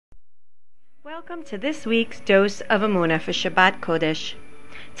Welcome to this week's Dose of Emuna for Shabbat Kodesh.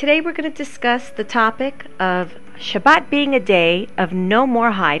 Today we're going to discuss the topic of Shabbat being a day of no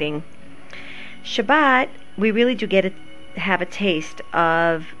more hiding. Shabbat, we really do get to have a taste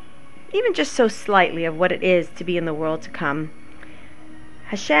of, even just so slightly, of what it is to be in the world to come.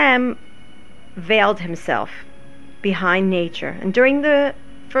 Hashem veiled himself behind nature, and during the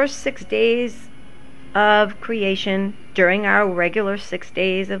first 6 days of creation, during our regular 6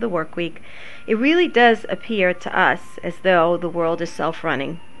 days of the work week, it really does appear to us as though the world is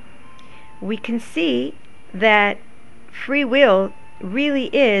self-running. We can see that free will really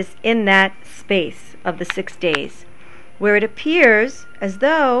is in that space of the 6 days, where it appears as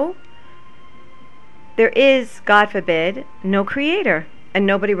though there is, God forbid, no creator and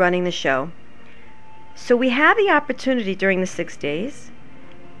nobody running the show. So we have the opportunity during the 6 days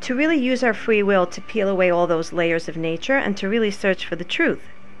to really use our free will to peel away all those layers of nature and to really search for the truth,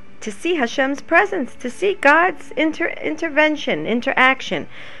 to see Hashem's presence, to see God's intervention, interaction,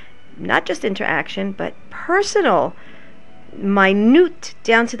 not just interaction, but personal, minute,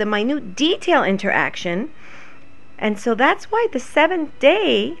 down to the minute detail interaction. And so that's why the 7th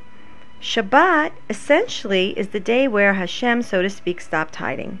day, Shabbat, essentially is the day where Hashem, so to speak, stopped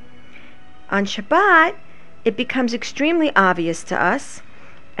hiding. On Shabbat, it becomes extremely obvious to us,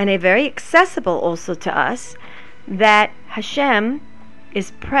 and very accessible also to us, that Hashem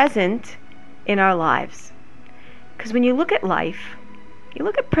is present in our lives. Because when you look at life, you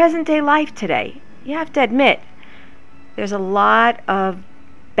look at present day life today, you have to admit there's a lot of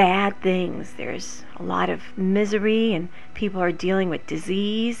bad things. There's a lot of misery, and people are dealing with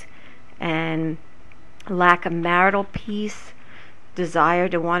disease and lack of marital peace, desire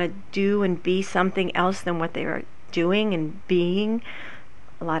to want to do and be something else than what they are doing and being.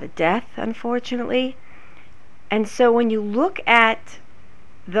 A lot of death, unfortunately. And so when you look at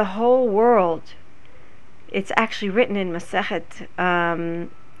the whole world, it's actually written in Masechet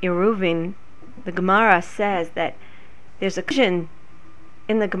Eruvin. The Gemara says that there's a vision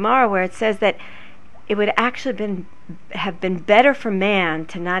in the Gemara where it says that it would actually have been better for man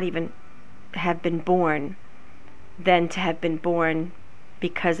to not even have been born than to have been born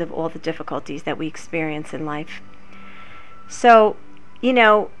because of all the difficulties that we experience in life. So, you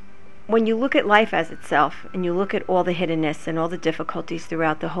know, when you look at life as itself and you look at all the hiddenness and all the difficulties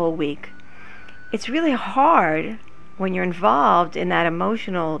throughout the whole week, it's really hard when you're involved in that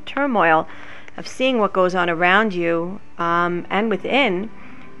emotional turmoil of seeing what goes on around you and within.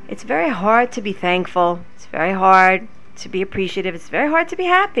 It's very hard to be thankful. It's very hard to be appreciative. It's very hard to be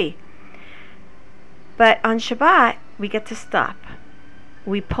happy. But on Shabbat, we get to stop.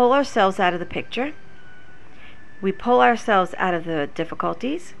 We pull ourselves out of the picture. We pull ourselves out of the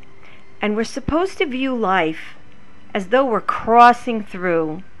difficulties, and we're supposed to view life as though we're crossing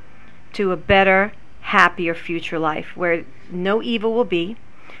through to a better, happier future life where no evil will be,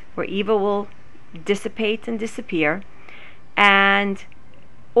 where evil will dissipate and disappear, and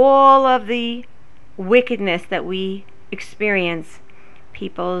all of the wickedness that we experience,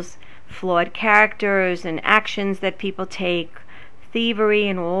 people's flawed characters and actions that people take, thievery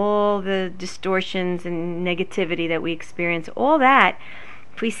and all the distortions and negativity that we experience, all that,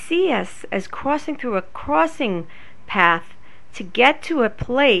 if we see us as crossing through a crossing path to get to a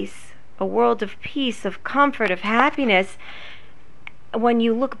place, a world of peace, of comfort, of happiness, when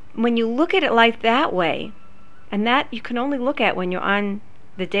you look at it like that way, and that you can only look at when you're on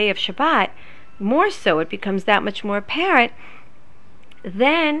the day of Shabbat, more so it becomes that much more apparent,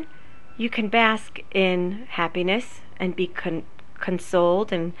 then you can bask in happiness and be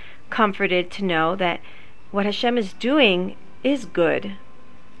consoled and comforted to know that what Hashem is doing is good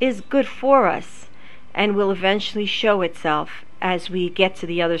for us, and will eventually show itself as we get to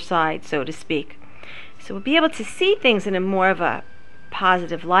the other side, so to speak. So we'll be able to see things in a more of a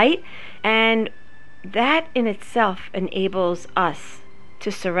positive light, and that in itself enables us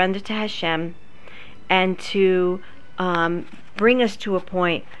to surrender to Hashem and to bring us to a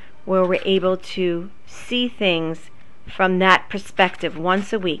point where we're able to see things from that perspective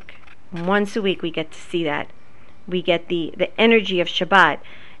once a week. Once a week we get to see that. We get the energy of Shabbat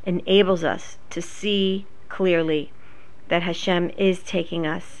enables us to see clearly that Hashem is taking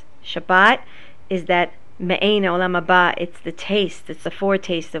us. Shabbat is that me'ein olam haba. It's the taste, it's the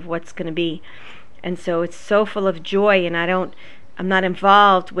foretaste of what's going to be. And so it's so full of joy, and I'm not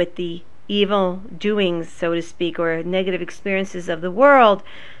involved with the evil doings, so to speak, or negative experiences of the world.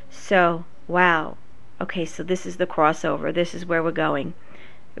 So, wow. Okay, so this is the crossover. This is where we're going.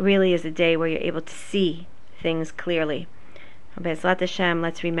 It really is a day where you're able to see things clearly. Be'ezrat Hashem,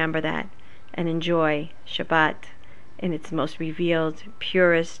 let's remember that and enjoy Shabbat in its most revealed,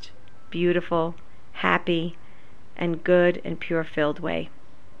 purest, beautiful, happy, and good and pure-filled way.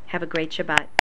 Have a great Shabbat.